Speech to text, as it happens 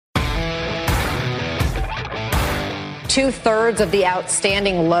2/3 of the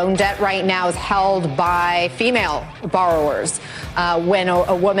outstanding loan debt right now is held by female borrowers. When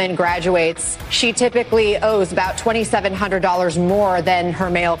a woman graduates, she typically owes about $2,700 more than her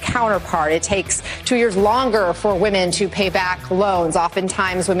male counterpart. It takes 2 years longer for women to pay back loans.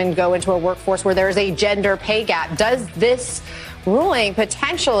 Oftentimes, women go into a workforce where there is a gender pay gap. Does this ruling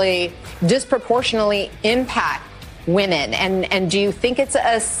potentially disproportionately impact women? And do you think it's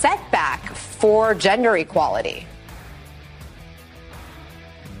a setback for gender equality?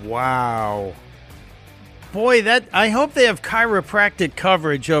 Wow. Boy, I hope they have chiropractic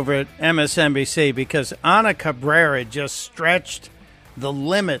coverage over at MSNBC, because Ana Cabrera just stretched the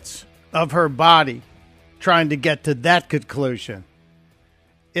limits of her body trying to get to that conclusion.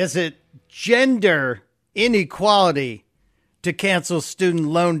 Is it gender inequality to cancel student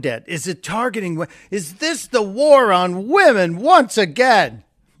loan debt? Is it targeting? Is this the war on women once again?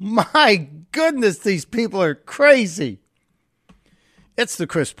 My goodness, these people are crazy. It's the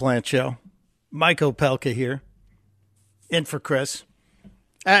Chris Plante Show. Mike Opelka here. In for Chris.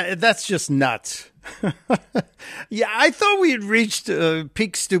 That's just nuts. Yeah, I thought we had reached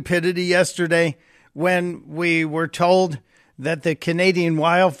peak stupidity yesterday when we were told that the Canadian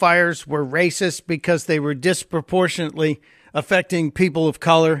wildfires were racist because they were disproportionately affecting people of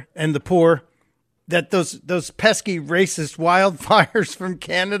color and the poor. That those pesky racist wildfires from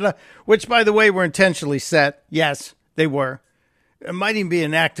Canada, which, by the way, were intentionally set. Yes, they were. It might even be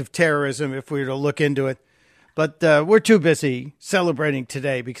an act of terrorism if we were to look into it. But we're too busy celebrating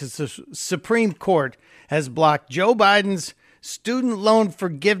today because the Supreme Court has blocked Joe Biden's student loan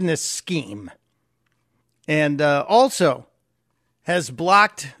forgiveness scheme, and also has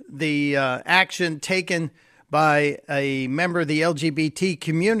blocked the action taken by a member of the LGBT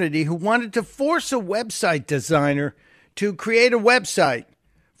community who wanted to force a website designer to create a website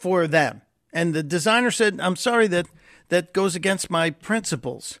for them. And the designer said, I'm sorry, that goes against my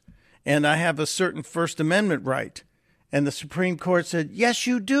principles, and I have a certain First Amendment right. And the Supreme Court said, yes,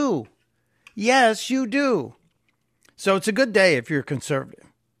 you do. Yes, you do. So it's a good day if you're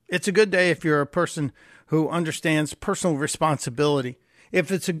conservative. It's a good day if you're a person who understands personal responsibility.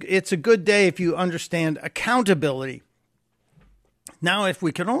 It's a good day if you understand accountability. Now, if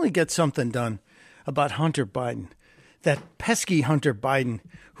we could only get something done about Hunter Biden, that pesky Hunter Biden,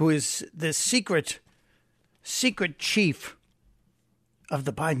 who is the secret chief of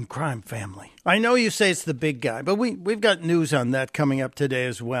the Biden crime family. I know you say it's the big guy, but we've got news on that coming up today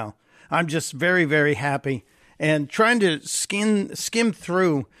as well. I'm just very, very happy and trying to skim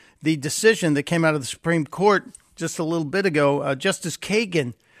through the decision that came out of the Supreme Court just a little bit ago. Justice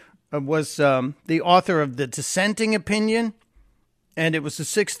Kagan was the author of the dissenting opinion, and it was a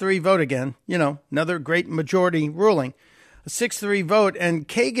 6-3 vote again. You know, another great majority ruling. A 6-3 vote, and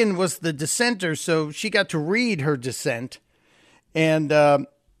Kagan was the dissenter, so she got to read her dissent, and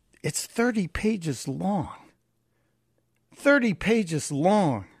it's 30 pages long. 30 pages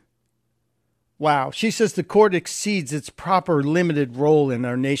long. Wow. She says the court exceeds its proper limited role in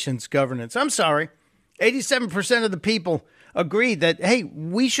our nation's governance. I'm sorry. 87% of the people agree that, hey,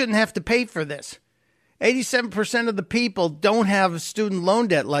 we shouldn't have to pay for this. 87% of the people don't have student loan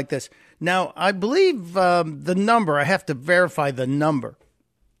debt like this. Now, I believe the number, I have to verify the number.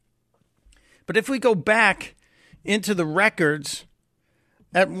 But if we go back into the records,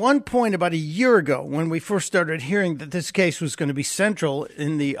 at one point about a year ago, when we first started hearing that this case was going to be central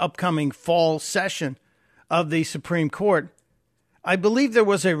in the upcoming fall session of the Supreme Court, I believe there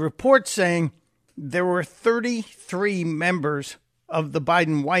was a report saying there were 33 members of the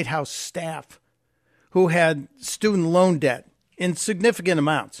Biden White House staff who had student loan debt in significant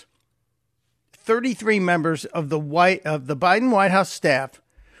amounts. 33 members of the Biden White House staff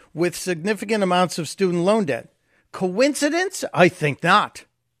with significant amounts of student loan debt. Coincidence? I think not.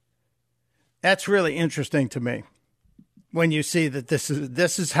 That's really interesting to me when you see that this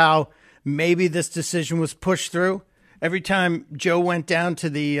is how maybe this decision was pushed through. Every time Joe went down to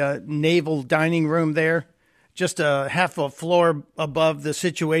the naval dining room there, just a half a floor above the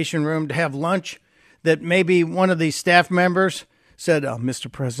Situation Room to have lunch, that maybe one of these staff members said,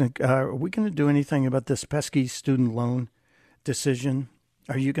 Mr. President, are we going to do anything about this pesky student loan decision?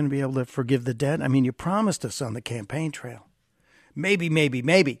 Are you going to be able to forgive the debt? I mean, you promised us on the campaign trail.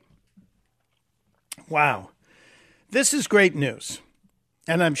 Maybe. Wow. This is great news.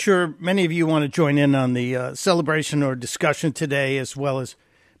 And I'm sure many of you want to join in on the celebration or discussion today, as well as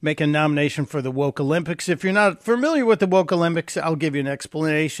make a nomination for the Woke Olympics. If you're not familiar with the Woke Olympics, I'll give you an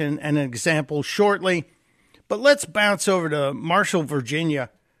explanation and an example shortly. But let's bounce over to Marshall, Virginia,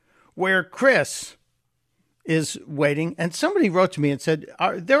 where Chris is waiting. And somebody wrote to me and said,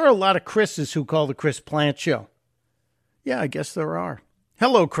 there are a lot of Chris's who call the Chris Plante Show. Yeah, I guess there are.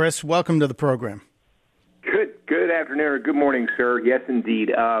 Hello, Chris. Welcome to the program. Good afternoon or good morning, sir. Yes,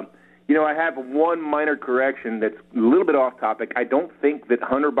 indeed. I have one minor correction that's a little bit off topic. I don't think that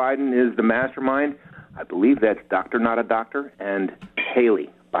Hunter Biden is the mastermind. I believe that's Dr. Not a Doctor and Haley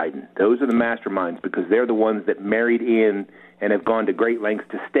Biden. Those are the masterminds because they're the ones that married in and have gone to great lengths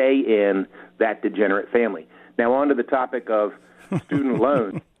to stay in that degenerate family. Now, on to the topic of student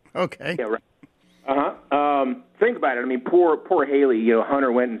loans. Okay. Yeah, right. Think about it. I mean, poor Haley,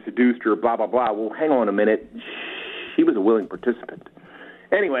 Hunter went and seduced her, blah, blah, blah. Well, hang on a minute. She was a willing participant.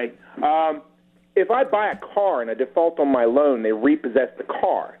 Anyway, if I buy a car and I default on my loan, they repossess the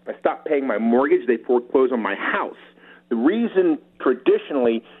car. If I stop paying my mortgage, they foreclose on my house. The reason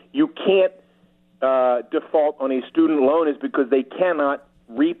traditionally you can't default on a student loan is because they cannot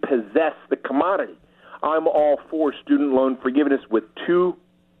repossess the commodity. I'm all for student loan forgiveness with two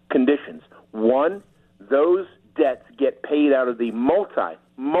conditions. One, those debts get paid out of the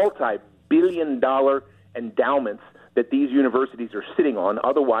multi-billion-dollar endowments that these universities are sitting on.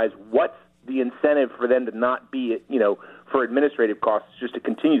 Otherwise, what's the incentive for them to not be, for administrative costs just to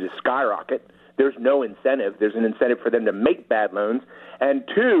continue to skyrocket? There's no incentive. There's an incentive for them to make bad loans. And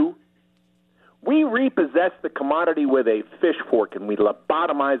two, we repossess the commodity with a fish fork and we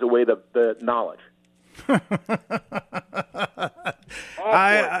lobotomize away the knowledge.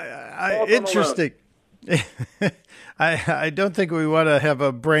 Interesting. I don't think we want to have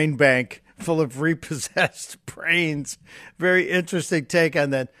a brain bank full of repossessed brains. Very interesting take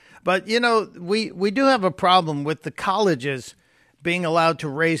on that. But, we do have a problem with the colleges being allowed to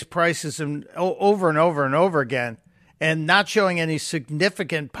raise prices over and over and over again and not showing any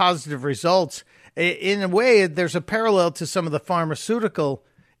significant positive results. In a way, there's a parallel to some of the pharmaceutical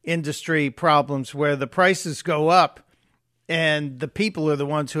industry problems where the prices go up and the people are the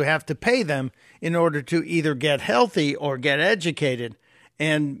ones who have to pay them in order to either get healthy or get educated.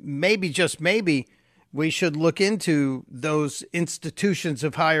 And maybe, just maybe, we should look into those institutions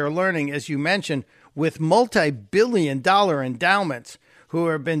of higher learning, as you mentioned, with multi-billion-dollar endowments who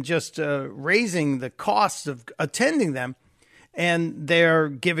have been just raising the costs of attending them. And they're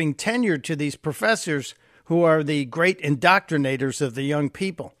giving tenure to these professors who are the great indoctrinators of the young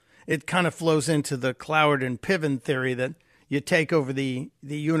people. It kind of flows into the Cloward and Piven theory that you take over the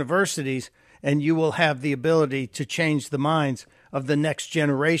universities and you will have the ability to change the minds of the next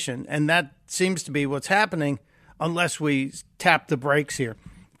generation. And that seems to be what's happening unless we tap the brakes here.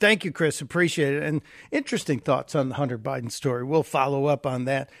 Thank you, Chris. Appreciate it. And interesting thoughts on the Hunter Biden story. We'll follow up on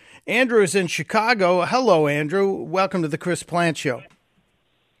that. Andrew is in Chicago. Hello, Andrew. Welcome to the Chris Plante Show.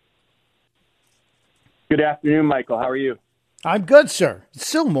 Good afternoon, Michael. How are you? I'm good, sir. It's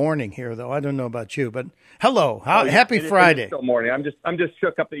still morning here, though. I don't know about you, but hello. Happy Friday. It is still morning. I'm just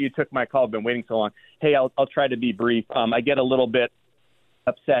shook up that you took my call. I've been waiting so long. Hey, I'll try to be brief. I get a little bit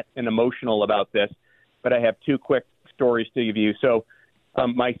upset and emotional about this, but I have two quick stories to give you. So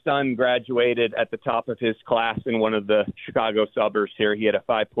my son graduated at the top of his class in one of the Chicago suburbs here. He had a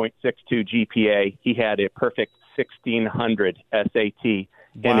 5.62 GPA. He had a perfect 1,600 SAT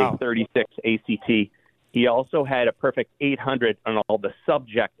and a 36 ACT. He also had a perfect 800 on all the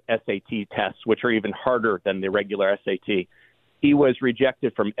subject SAT tests, which are even harder than the regular SAT. He was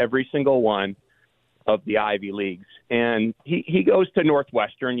rejected from every single one of the Ivy Leagues. And he goes to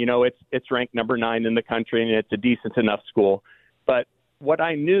Northwestern. It's ranked number 9 in the country, and it's a decent enough school. But what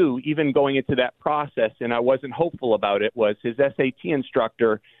I knew, even going into that process, and I wasn't hopeful about it, was his SAT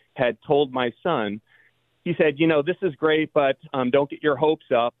instructor had told my son, he said, this is great, but don't get your hopes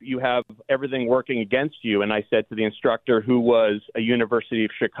up. You have everything working against you. And I said to the instructor, who was a University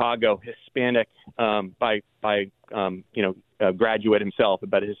of Chicago Hispanic graduate himself,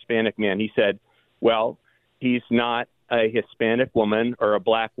 but a Hispanic man, he said, well, he's not a Hispanic woman or a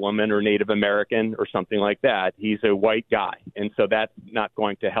black woman or Native American or something like that. He's a white guy. And so that's not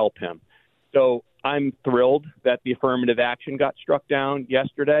going to help him. So I'm thrilled that the affirmative action got struck down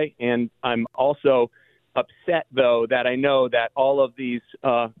yesterday. And I'm also upset, though, that I know that all of these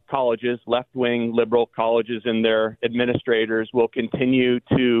colleges, left-wing liberal colleges and their administrators will continue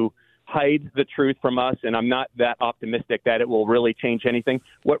to hide the truth from us, and I'm not that optimistic that it will really change anything.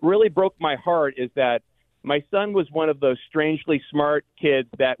 What really broke my heart is that my son was one of those strangely smart kids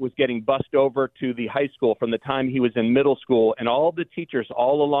that was getting bussed over to the high school from the time he was in middle school, and all the teachers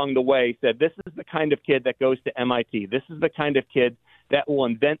all along the way said, this is the kind of kid that goes to MIT. This is the kind of kid that will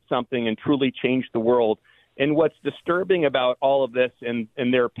invent something and truly change the world. And what's disturbing about all of this and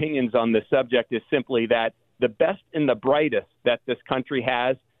their opinions on this subject is simply that the best and the brightest that this country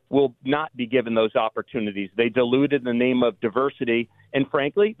has will not be given those opportunities. They diluted in the name of diversity. And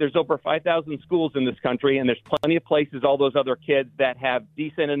frankly, there's over 5,000 schools in this country, and there's plenty of places all those other kids that have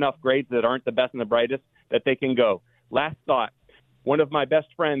decent enough grades that aren't the best and the brightest that they can go. Last thought, one of my best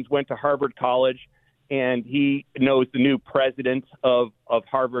friends went to Harvard College, and he knows the new president of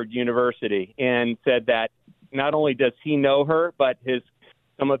Harvard University, and said that not only does he know her, but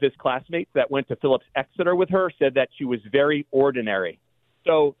some of his classmates that went to Phillips Exeter with her said that she was very ordinary.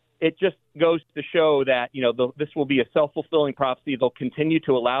 So it just goes to show that, this will be a self-fulfilling prophecy. They'll continue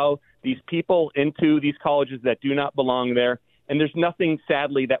to allow these people into these colleges that do not belong there. And there's nothing,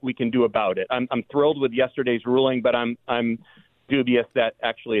 sadly, that we can do about it. I'm thrilled with yesterday's ruling, but I'm dubious that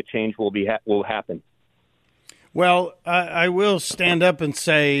actually a change will happen. Well, I will stand up and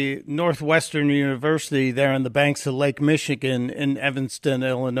say Northwestern University there on the banks of Lake Michigan in Evanston,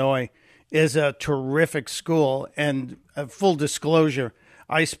 Illinois, is a terrific school. And full disclosure,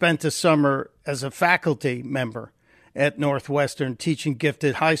 I spent a summer as a faculty member at Northwestern teaching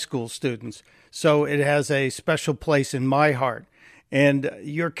gifted high school students. So it has a special place in my heart. And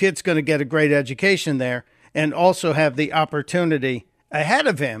your kid's going to get a great education there and also have the opportunity ahead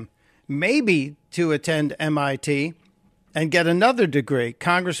of him maybe to attend MIT and get another degree.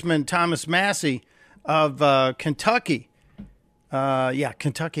 Congressman Thomas Massie of Kentucky,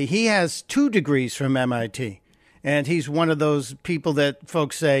 Kentucky, he has 2 degrees from MIT. And he's one of those people that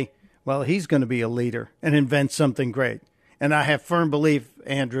folks say, well, he's going to be a leader and invent something great. And I have firm belief,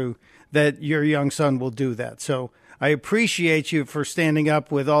 Andrew, that your young son will do that. So I appreciate you for standing up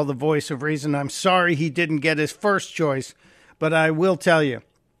with all the voice of reason. I'm sorry he didn't get his first choice, but I will tell you,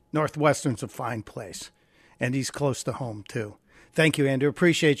 Northwestern's a fine place, and he's close to home, too. Thank you, Andrew.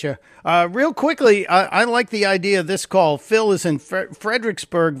 Appreciate you. Real quickly, I like the idea of this call. Phil is in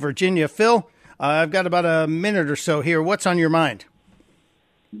Fredericksburg, Virginia. Phil, I've got about a minute or so here. What's on your mind?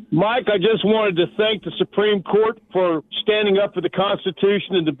 Mike, I just wanted to thank the Supreme Court for standing up for the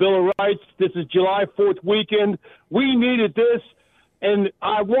Constitution and the Bill of Rights. This is July 4th weekend. We needed this, and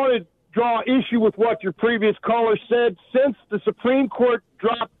I want to draw issue with what your previous caller said. Since the Supreme Court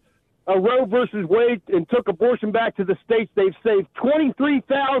dropped Roe versus Wade and took abortion back to the states, they've saved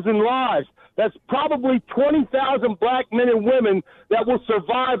 23,000 lives. That's probably 20,000 black men and women that will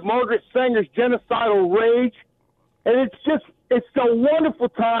survive Margaret Sanger's genocidal rage. And it's a wonderful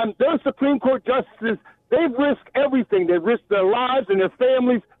time. Those Supreme Court justices, they've risked everything. They've risked their lives and their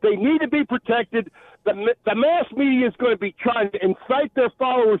families. They need to be protected. The mass media is going to be trying to incite their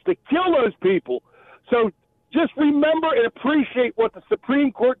followers to kill those people. So just remember and appreciate what the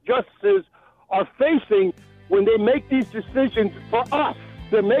Supreme Court justices are facing when they make these decisions for us.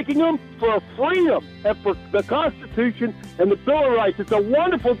 They're making them for freedom and for the Constitution and the Bill of Rights. It's a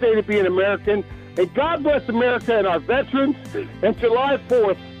wonderful day to be an American. And God bless America and our veterans. And July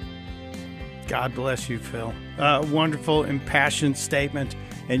 4th. God bless you, Phil. Wonderful, impassioned statement.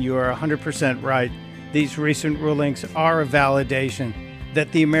 And you are 100% right. These recent rulings are a validation that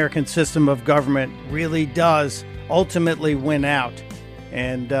the American system of government really does ultimately win out.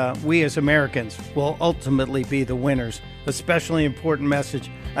 And we as Americans will ultimately be the winners. Especially important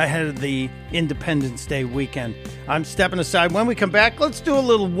message ahead of the Independence Day weekend. I'm stepping aside. When we come back, let's do a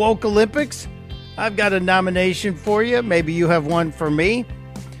little woke Olympics. I've got a nomination for you. Maybe you have one for me.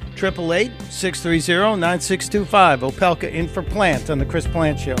 888-630-9625. Opelka in for Plant on the Chris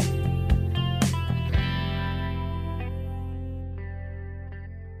Plant Show.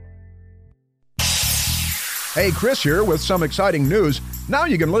 Hey, Chris here with some exciting news. Now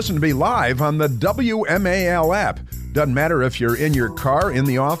you can listen to me live on the WMAL app. Doesn't matter if you're in your car, in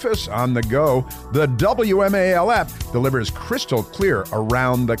the office, on the go. The WMAL app delivers crystal clear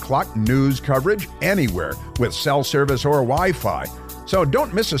around-the-clock news coverage anywhere with cell service or Wi-Fi. So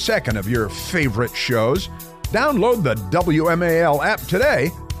don't miss a second of your favorite shows. Download the WMAL app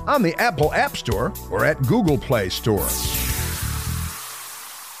today on the Apple App Store or at Google Play Store.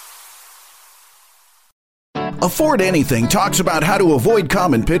 Afford Anything talks about how to avoid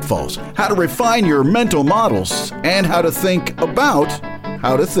common pitfalls, how to refine your mental models, and how to think about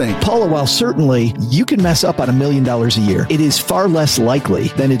how to think. Paula, while certainly you can mess up on $1 million a year, it is far less likely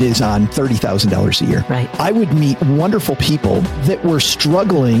than it is on $30,000 a year. Right. I would meet wonderful people that were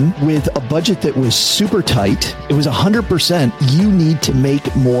struggling with a budget that was super tight. It was 100% you need to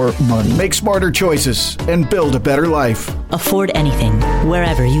make more money. Make smarter choices and build a better life. Afford Anything,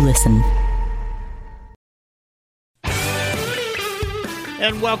 wherever you listen.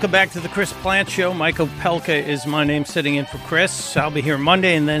 And welcome back to the Chris Plant Show. Mike Opelka is my name, sitting in for Chris. I'll be here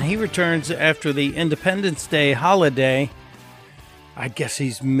Monday, and then he returns after the Independence Day holiday. I guess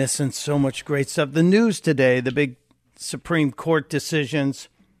he's missing so much great stuff. The news today, the big Supreme Court decisions,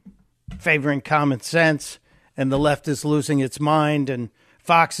 favoring common sense, and the left is losing its mind. And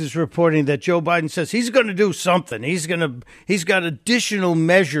Fox is reporting that Joe Biden says he's going to do something. He's got additional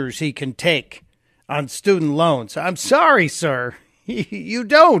measures he can take on student loans. I'm sorry, sir. You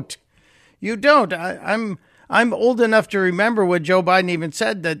don't. You don't. I'm old enough to remember when Joe Biden even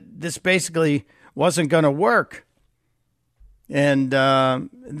said that this basically wasn't going to work. And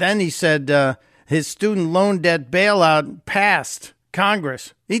then he said his student loan debt bailout passed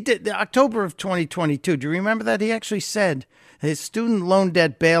Congress. He did October of 2022. Do you remember that? He actually said his student loan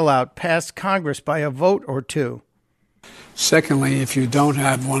debt bailout passed Congress by a vote or two. Secondly, if you don't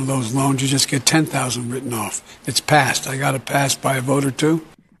have one of those loans, you just get $10,000 written off. It's passed. I got it passed by a vote or two?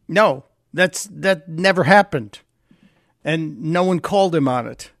 No, that never happened. And no one called him on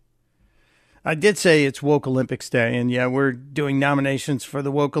it. I did say it's Woke Olympics Day, and yeah, we're doing nominations for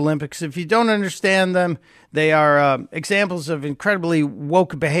the Woke Olympics. If you don't understand them, they are examples of incredibly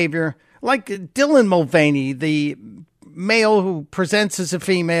woke behavior, like Dylan Mulvaney, the male who presents as a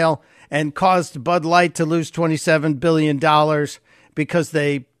female and caused Bud Light to lose $27 billion because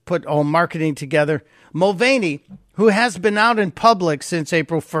they put all marketing together. Mulvaney, who has been out in public since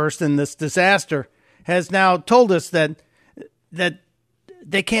April 1st in this disaster, has now told us that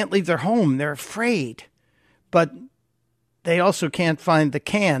they can't leave their home. They're afraid. But they also can't find the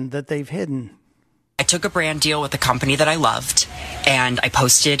can that they've hidden. I took a brand deal with a company that I loved, and I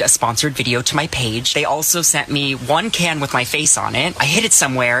posted a sponsored video to my page. They also sent me one can with my face on it. I hid it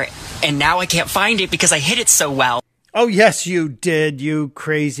somewhere, and now I can't find it because I hid it so well. Oh, yes, you did, you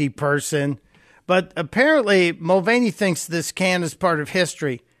crazy person. But apparently, Mulvaney thinks this can is part of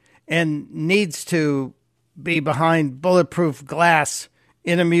history and needs to be behind bulletproof glass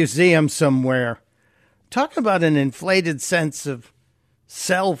in a museum somewhere. Talk about an inflated sense of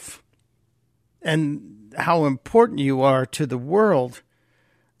self and how important you are to the world.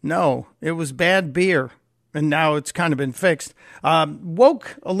 No, it was bad beer, and now it's kind of been fixed.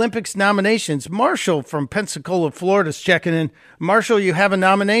 Woke Olympics nominations. Marshall from Pensacola, Florida is checking in. Marshall, you have a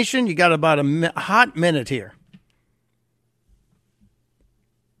nomination? You got about a hot minute here.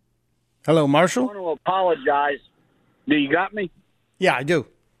 Hello, Marshall? I want to apologize. Do you got me? Yeah, I do.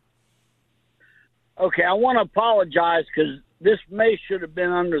 Okay, I want to apologize because this should have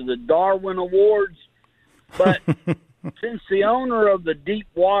been under the Darwin Awards, but since the owner of the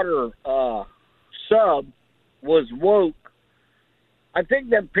Deepwater sub was woke, I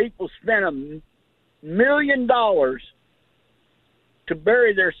think that people spent $1 million to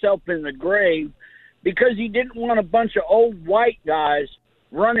bury themselves in the grave because he didn't want a bunch of old white guys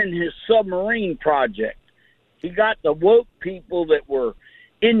running his submarine project. He got the woke people that were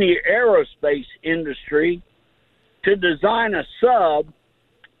in the aerospace industry to design a sub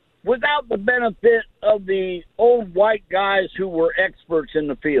without the benefit of the old white guys who were experts in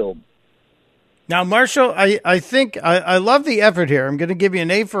the field. Now, Marshall, I think I love the effort here. I'm going to give you an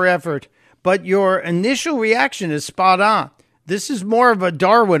A for effort, but your initial reaction is spot on. This is more of a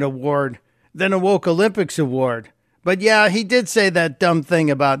Darwin Award than a Woke Olympics Award. But yeah, he did say that dumb thing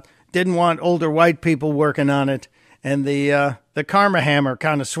about didn't want older white people working on it. And the karma hammer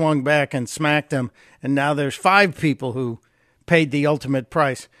kind of swung back and smacked him. And now there's 5 people who paid the ultimate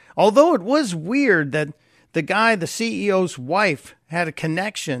price. Although it was weird that the CEO's wife, had a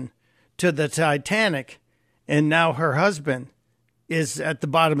connection to the Titanic. And now her husband is at the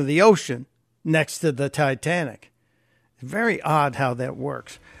bottom of the ocean next to the Titanic. Very odd how that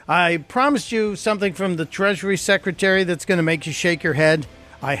works. I promised you something from the Treasury Secretary that's going to make you shake your head.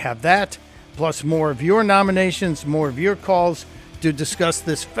 I have that, plus more of your nominations, more of your calls to discuss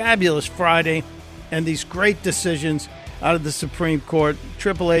this fabulous Friday and these great decisions out of the Supreme Court.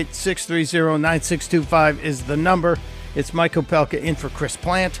 888-630-9625 is the number. It's Mike Opelka in for Chris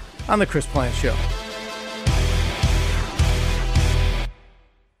Plant on The Chris Plant Show.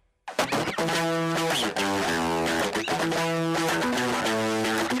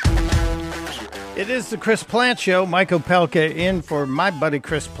 It is the Chris Plant Show. Mike Opelka in for my buddy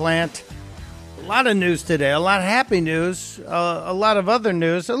Chris Plant. A lot of news today, a lot of happy news, a lot of other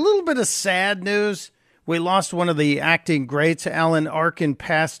news, a little bit of sad news. We lost one of the acting greats. Alan Arkin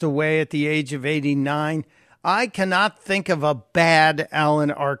passed away at the age of 89. I cannot think of a bad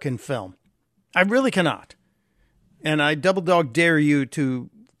Alan Arkin film. I really cannot. And I double dog dare you to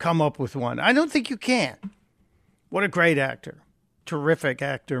come up with one. I don't think you can. What a great actor. Terrific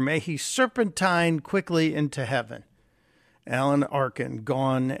actor. May he serpentine quickly into heaven. Alan Arkin,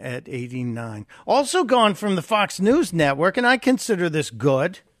 gone at 89. Also gone from the Fox News Network, and I consider this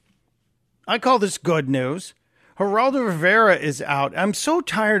good. I call this good news. Geraldo Rivera is out. I'm so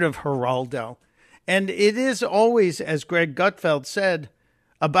tired of Geraldo. And it is always, as Greg Gutfeld said,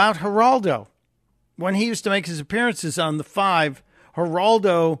 about Geraldo. When he used to make his appearances on the 5,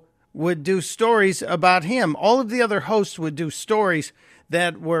 Geraldo would do stories about him. All of the other hosts would do stories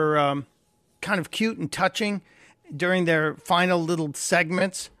that were kind of cute and touching during their final little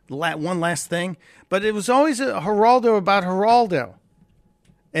segments. One last thing. But it was always a Geraldo about Geraldo.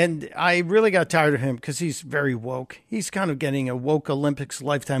 And I really got tired of him because he's very woke. He's kind of getting a Woke Olympics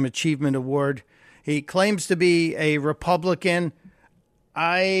Lifetime Achievement Award. He claims to be a Republican.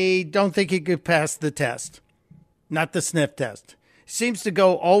 I don't think he could pass the test, not the sniff test. He seems to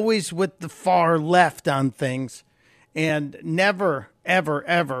go always with the far left on things and never, ever,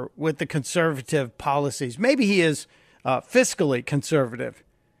 ever with the conservative policies. Maybe he is fiscally conservative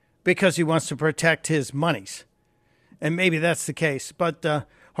because he wants to protect his monies. And maybe that's the case. But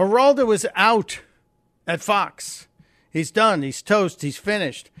Geraldo is out at Fox. He's done. He's toast. He's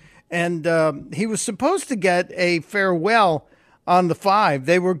finished. And he was supposed to get a farewell on the 5.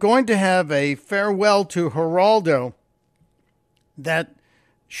 They were going to have a farewell to Geraldo that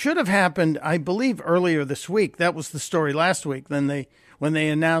should have happened, I believe, earlier this week. That was the story last week. Then when they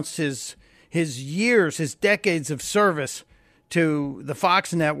announced his years, his decades of service to the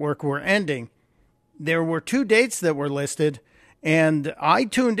Fox network were ending. There were 2 dates that were listed, and I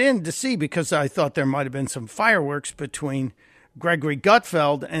tuned in to see because I thought there might have been some fireworks between Gregory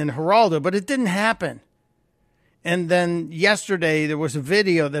Gutfeld and Geraldo, but it didn't happen. And then yesterday there was a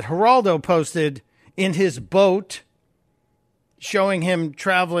video that Geraldo posted in his boat showing him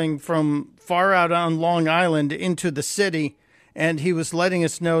traveling from far out on Long Island into the city, and he was letting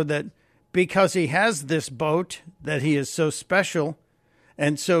us know that because he has this boat, that he is so special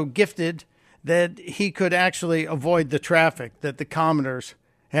and so gifted that he could actually avoid the traffic that the commoners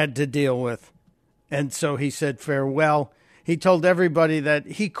had to deal with. And so he said farewell. He told everybody that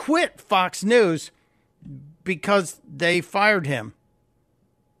he quit Fox News because they fired him.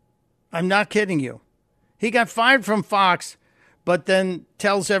 I'm not kidding you. He got fired from Fox, but then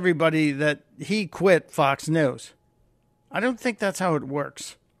tells everybody that he quit Fox News. I don't think that's how it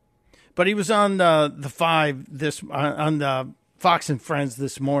works. But he was on the 5 on the Fox and Friends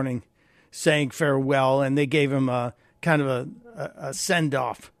this morning, saying farewell, and they gave him a kind of a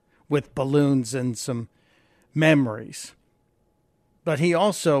send-off with balloons and some memories. But he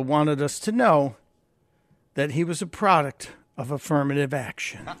also wanted us to know that he was a product of affirmative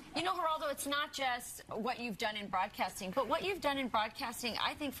action. You know, Geraldo, it's not just what you've done in broadcasting, but what you've done in broadcasting,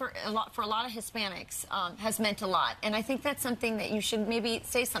 I think for a lot of Hispanics has meant a lot, and I think that's something that you should maybe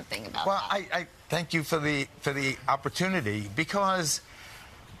say something about. Well, I thank you for the opportunity, because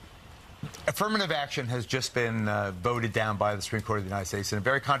affirmative action has just been voted down by the Supreme Court of the United States in a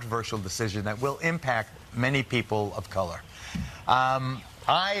very controversial decision that will impact many people of color.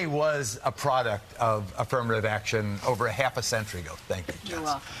 I was a product of affirmative action over a half a century ago. Thank you,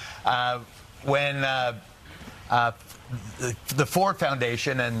 Jess. When the Ford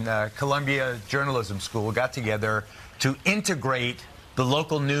Foundation and Columbia Journalism School got together to integrate the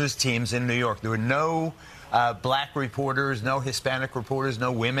local news teams in New York. There were no black reporters, no Hispanic reporters,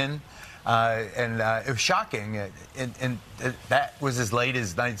 no women. And it was shocking. And that was as late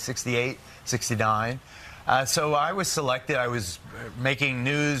as 1968, 69. So I was selected. I was making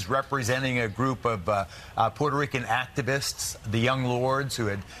news representing a group of Puerto Rican activists, the Young Lords, who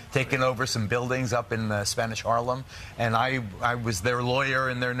had taken over some buildings up in Spanish Harlem. And I was their lawyer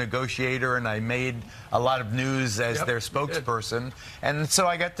and their negotiator, and I made a lot of news as their spokesperson. And so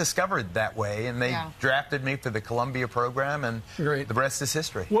I got discovered that way, and they drafted me for the Columbia program, and the rest is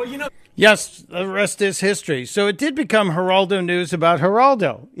history. Well, you know. Yes, the rest is history. So it did become Geraldo News about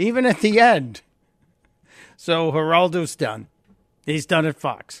Geraldo, even at the end. So Geraldo's done. He's done at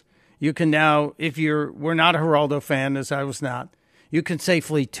Fox. You can now, if we're not a Geraldo fan, as I was not, you can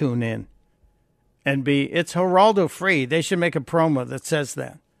safely tune in and it's Geraldo free. They should make a promo that says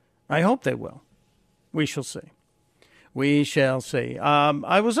that. I hope they will. We shall see. We shall see.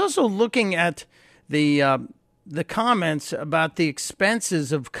 I was also looking at the comments about the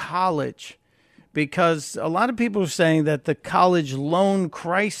expenses of college, because a lot of people are saying that the college loan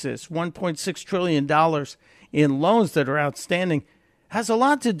crisis, $1.6 trillion in loans that are outstanding, has a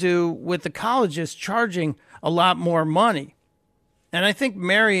lot to do with the colleges charging a lot more money. And I think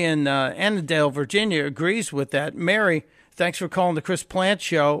Mary in Annandale, Virginia, agrees with that. Mary, thanks for calling the Chris Plante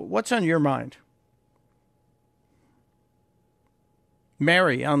Show. What's on your mind?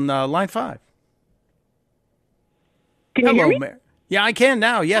 Mary on line 5. Can you hear me? Mary. Yeah, I can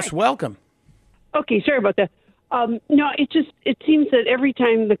now. Yes, hi. Welcome. Okay, sorry about that. No, it seems that every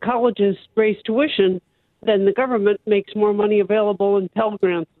time the colleges raise tuition, then the government makes more money available in Pell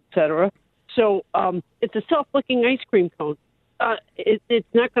Grants, et cetera. So it's a self-licking ice cream cone. it's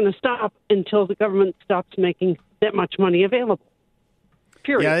not going to stop until the government stops making that much money available.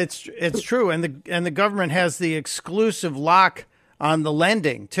 Period. Yeah, it's true, and the government has the exclusive lock on the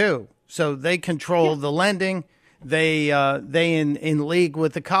lending too, so they control the lending. They in league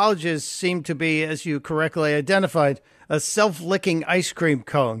with the colleges seem to be, as you correctly identified, a self-licking ice cream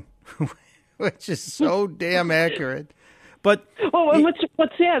cone, which is so damn accurate. But and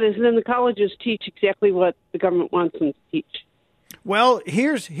what's sad is then the colleges teach exactly what the government wants them to teach. Well,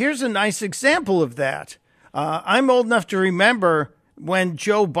 here's a nice example of that. I'm old enough to remember when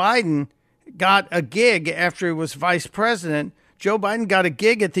Joe Biden got a gig after he was vice president. Joe Biden got a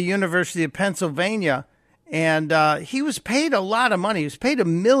gig at the University of Pennsylvania, and he was paid a lot of money. He was paid $1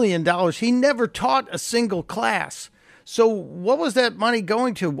 million. He never taught a single class. So what was that money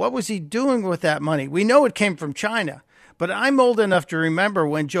going to? What was he doing with that money? We know it came from China, but I'm old enough to remember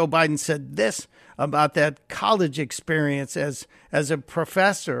when Joe Biden said this about that college experience as a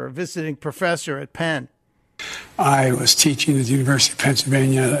professor, a visiting professor at Penn. I was teaching at the University of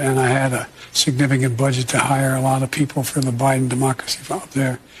Pennsylvania, and I had a significant budget to hire a lot of people for the Biden Democracy Fund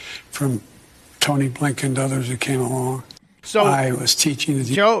there, from Tony Blinken to others who came along. So I was teaching at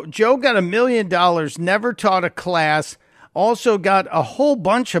Joe got $1 million, never taught a class, also got a whole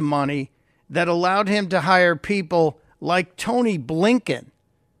bunch of money that allowed him to hire people like Tony Blinken.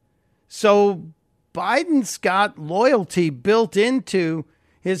 So Biden's got loyalty built into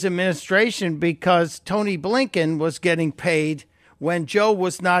his administration because Tony Blinken was getting paid when Joe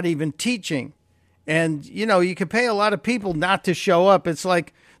was not even teaching. And, you know, you can pay a lot of people not to show up. It's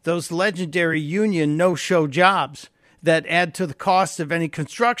like those legendary union no-show jobs that add to the cost of any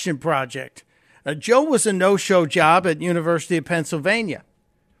construction project. Joe was a no-show job at University of Pennsylvania,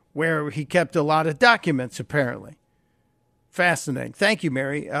 where he kept a lot of documents, apparently. Fascinating. Thank you,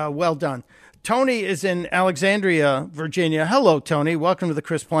 Mary. Well done. Tony is in Alexandria, Virginia. Hello, Tony. Welcome to the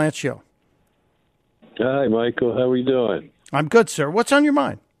Chris Plante Show. Hi, Michael. How are you doing? I'm good, sir. What's on your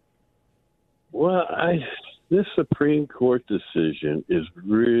mind? Well, this Supreme Court decision is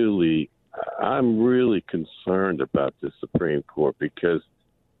I'm really concerned about the Supreme Court because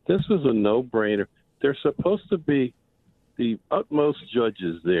this was a no-brainer. They're supposed to be the utmost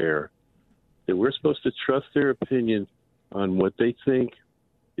judges there, that we're supposed to trust their opinion on what they think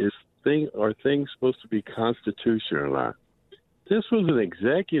are things supposed to be constitutional or not. This was an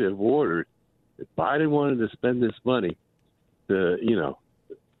executive order that Biden wanted to spend this money to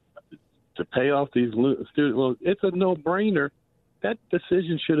pay off these student loans. It's a no-brainer. That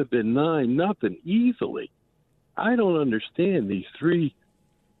decision should have been 9-0 easily. I don't understand these three,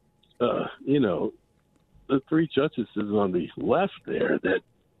 the three justices on the left there that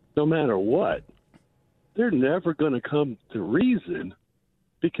no matter what, they're never going to come to reason,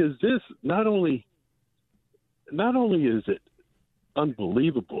 because this not only is it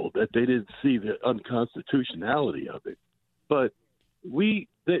unbelievable that they didn't see the unconstitutionality of it, but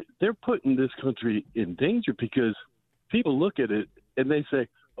they're putting this country in danger because people look at it and they say,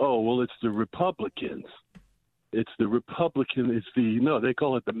 oh, well, it's the Republicans. They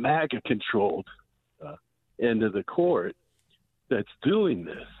call it the MAGA-controlled end of the court that's doing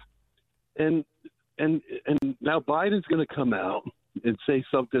this. And now Biden's going to come out and say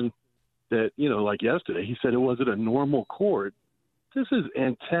something that, like yesterday, he said it wasn't a normal court. This is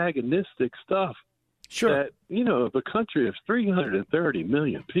antagonistic stuff. Sure. That, if a country of 330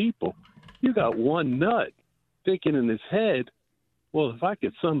 million people, you got one nut thinking in his head, well, if I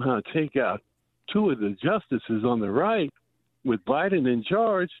could somehow take out two of the justices on the right with Biden in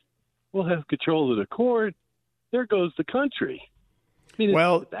charge, we'll have control of the court. There goes the country. I mean,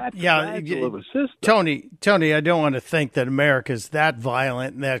 that's fragile of a system. Tony, I don't want to think that America's that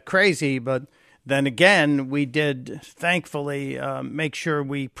violent and that crazy, but then again, we did thankfully make sure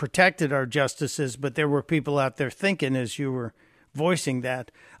we protected our justices, but there were people out there thinking as you were voicing that.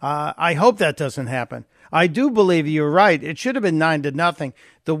 I hope that doesn't happen. I do believe you're right. It should have been 9-0.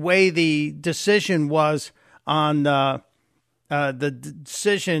 The way the decision was on the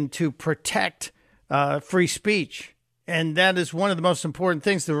decision to protect free speech. And that is one of the most important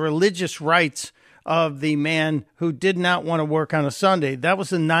things, the religious rights of the man who did not want to work on a Sunday. That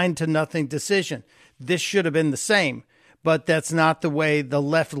was a 9-0 decision. This should have been the same, but that's not the way the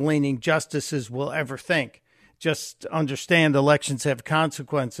left-leaning justices will ever think. Just understand elections have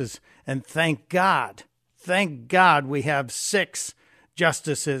consequences, and thank God we have 6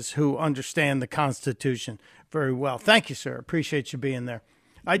 justices who understand the Constitution very well. Thank you, sir. Appreciate you being there.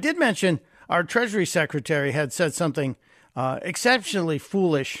 I did mention our Treasury Secretary had said something exceptionally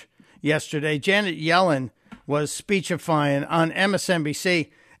foolish yesterday. Janet Yellen was speechifying on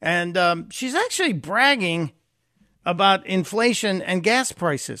MSNBC, and she's actually bragging about inflation and gas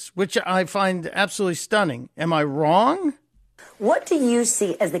prices, which I find absolutely stunning. Am I wrong? What do you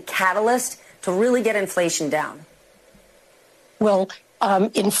see as the catalyst to really get inflation down? Well,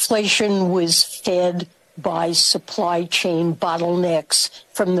 inflation was fed by supply chain bottlenecks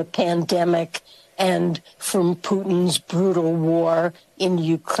from the pandemic and from Putin's brutal war in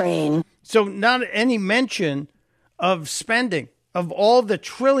Ukraine. So not any mention of spending, of all the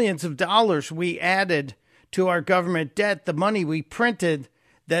trillions of dollars we added to our government debt, the money we printed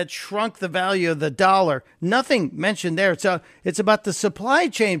that shrunk the value of the dollar. Nothing mentioned there. It's about the supply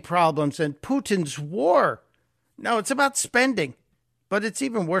chain problems and Putin's war. No, it's about spending, but it's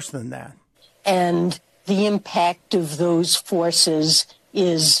even worse than that. And the impact of those forces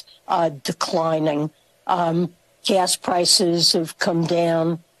is declining. Gas prices have come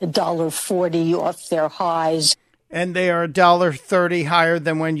down $1.40 off their highs. And they are $1.30 higher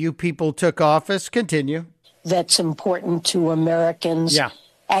than when you people took office. Continue. That's important to Americans. Yeah.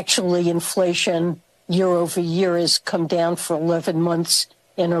 Actually, inflation year over year has come down for 11 months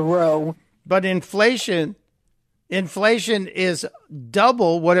in a row. But inflation is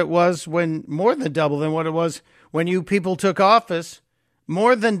double what it was more than double than what it was when you people took office,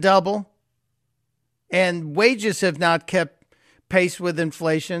 more than double. And wages have not kept pace with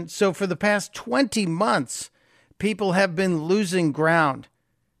inflation. So for the past 20 months, people have been losing ground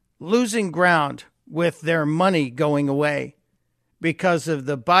with their money going away because of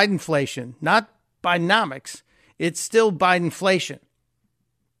the Bidenflation, not Bidenomics. It's still Bidenflation.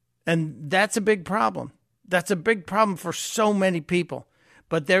 And that's a big problem. That's a big problem for so many people.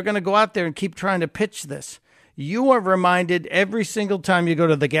 But they're going to go out there and keep trying to pitch this. You are reminded every single time you go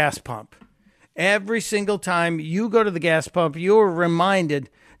to the gas pump. Every single time you go to the gas pump, you are reminded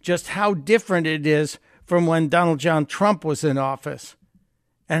just how different it is from when Donald John Trump was in office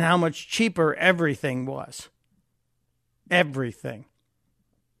and how much cheaper everything was. Everything.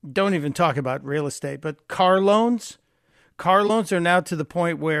 Don't even talk about real estate, but car loans. Car loans are now to the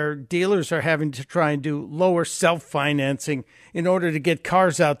point where dealers are having to try and do lower self-financing in order to get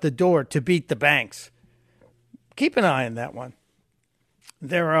cars out the door to beat the banks. Keep an eye on that one.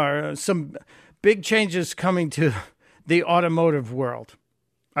 There are some big changes coming to the automotive world.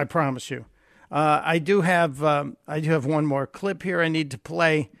 I promise you. I do have one more clip here I need to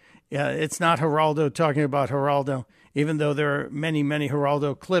play. It's not Geraldo talking about Geraldo, even though there are many, many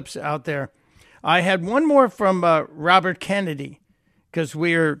Geraldo clips out there. I had one more from Robert Kennedy, because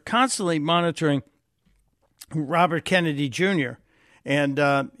we are constantly monitoring Robert Kennedy Jr. And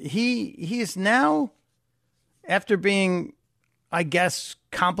he is now, after being, I guess,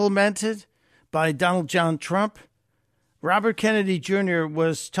 complimented by Donald John Trump, Robert Kennedy Jr.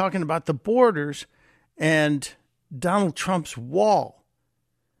 was talking about the borders and Donald Trump's wall.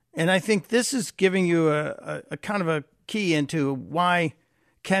 And I think this is giving you a kind of a key into why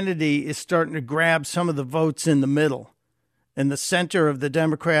Kennedy is starting to grab some of the votes in the middle, in the center of the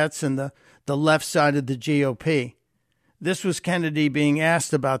Democrats and the left side of the GOP. This was Kennedy being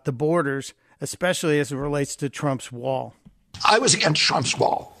asked about the borders, especially as it relates to Trump's wall. I was against Trump's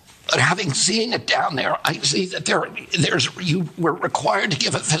wall. But having seen it down there, I see that you were required to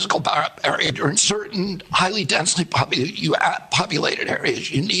give a physical barrier during certain highly densely populated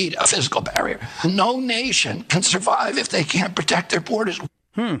areas. You need a physical barrier. No nation can survive if they can't protect their borders.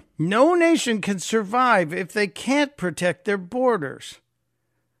 No nation can survive if they can't protect their borders.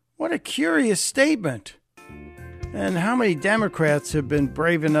 What a curious statement. And how many Democrats have been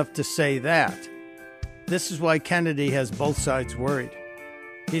brave enough to say that? This is why Kennedy has both sides worried.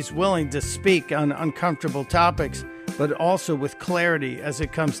 He's willing to speak on uncomfortable topics, but also with clarity as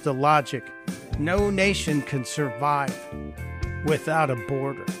it comes to logic. No nation can survive without a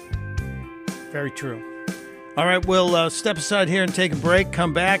border. Very true. All right, we'll step aside here and take a break.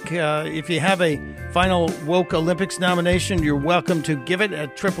 Come back. If you have a final Woke Olympics nomination, you're welcome to give it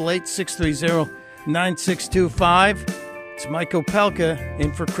at 888-630-9625. It's Mike Opelka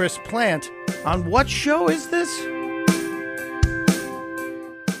in for Chris Plant. On what show is this?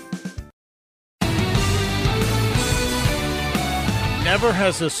 Never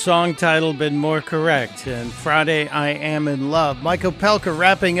has a song title been more correct. And Friday, I Am in Love. Mike Opelka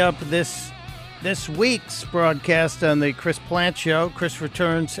wrapping up this week's broadcast on the Chris Plant Show. Chris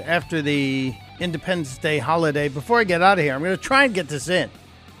returns after the Independence Day holiday. Before I get out of here, I'm going to try and get this in.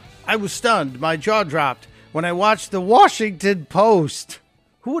 I was stunned. My jaw dropped when I watched the Washington Post.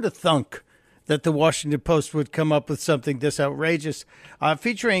 Who would have thunk that the Washington Post would come up with something this outrageous?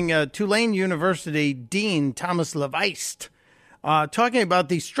 Featuring Tulane University Dean Thomas LeVeist. talking about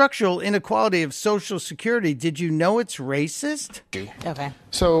the structural inequality of Social Security. Did you know it's racist? Okay.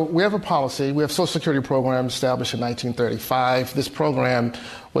 So we have a policy. We have Social Security program established in 1935. This program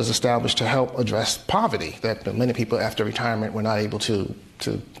was established to help address poverty that many people after retirement were not able to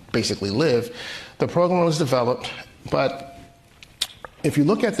basically live. The program was developed, but if you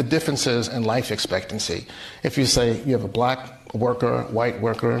look at the differences in life expectancy, if you say you have a black worker, white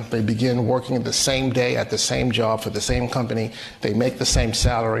worker, they begin working the same day at the same job for the same company, they make the same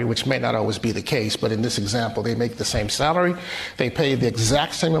salary, which may not always be the case, but in this example, they make the same salary, they pay the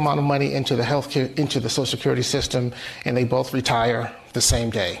exact same amount of money into the healthcare, into the Social Security system, and they both retire the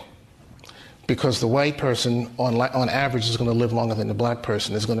same day. Because the white person, on average, is going to live longer than the black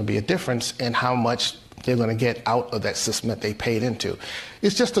person. There's going to be a difference in how much they're going to get out of that system that they paid into.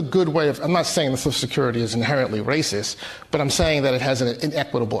 It's just a good way of, I'm not saying that Social Security is inherently racist, but I'm saying that it has an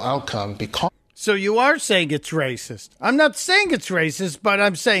inequitable outcome because... So you are saying it's racist. I'm not saying it's racist, but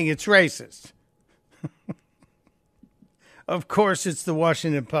I'm saying it's racist. Of course, it's the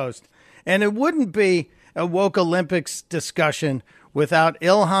Washington Post. And it wouldn't be a woke Olympics discussion without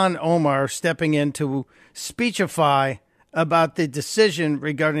Ilhan Omar stepping in to speechify about the decision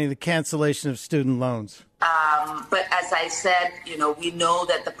regarding the cancellation of student loans. But as I said, we know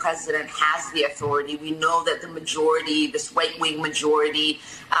that the president has the authority. We know that the majority, this right-wing majority,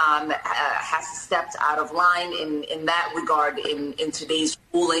 has stepped out of line in that regard in today's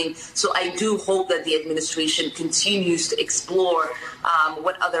ruling. So I do hope that the administration continues to explore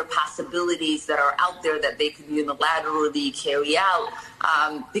what other possibilities that are out there that they could unilaterally carry out,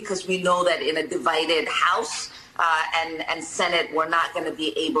 because we know that in a divided House and Senate, we're not going to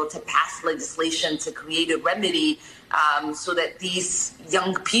be able to pass legislation to create a remedy so that these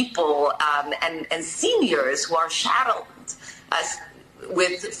young people and seniors who are shadowed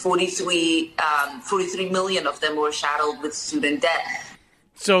with 43 million of them who are shadowed with student debt.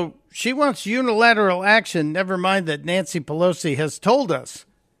 So she wants unilateral action. Never mind that Nancy Pelosi has told us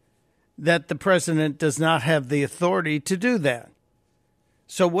that the president does not have the authority to do that.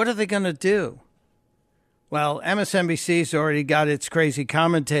 So what are they going to do? Well, MSNBC's already got its crazy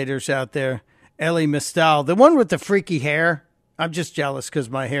commentators out there. Elie Mystal, the one with the freaky hair. I'm just jealous because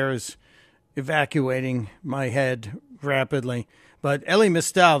my hair is evacuating my head rapidly. But Elie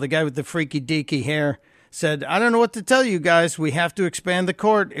Mystal, the guy with the freaky deaky hair, said, I don't know what to tell you guys. We have to expand the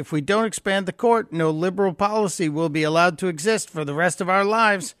court. If we don't expand the court, no liberal policy will be allowed to exist for the rest of our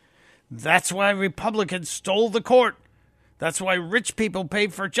lives. That's why Republicans stole the court. That's why rich people pay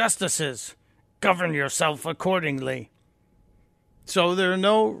for justices. Govern yourself accordingly. So there are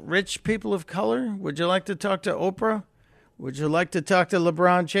no rich people of color? Would you like to talk to Oprah? Would you like to talk to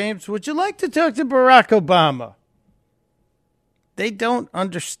LeBron James? Would you like to talk to Barack Obama? They don't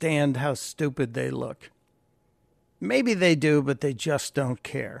understand how stupid they look. Maybe they do, but they just don't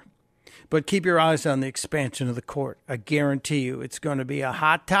care. But keep your eyes on the expansion of the court. I guarantee you it's going to be a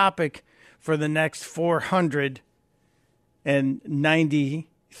hot topic for the next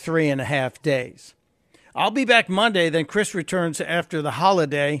 493 and a half days. I'll be back Monday, then Chris returns after the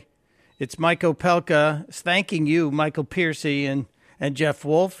holiday. It's Mike Opelka thanking you, Michael Piercy and Jeff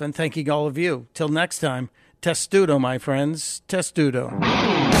Wolf, and thanking all of you. Till next time, testudo, my friends, testudo.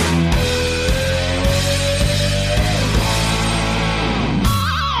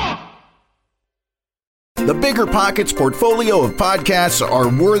 The Bigger Pockets portfolio of podcasts are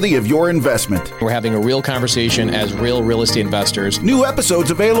worthy of your investment. We're having a real conversation as real estate investors. New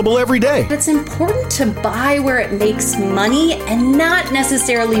episodes available every day. It's important to buy where it makes money and not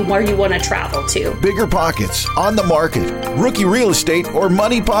necessarily where you want to travel to. Bigger Pockets, On the Market, Rookie Real Estate, or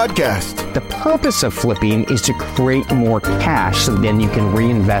Money Podcast. The purpose of flipping is to create more cash so then you can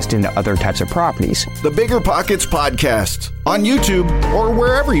reinvest into other types of properties. The Bigger Pockets Podcast on YouTube or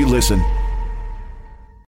wherever you listen.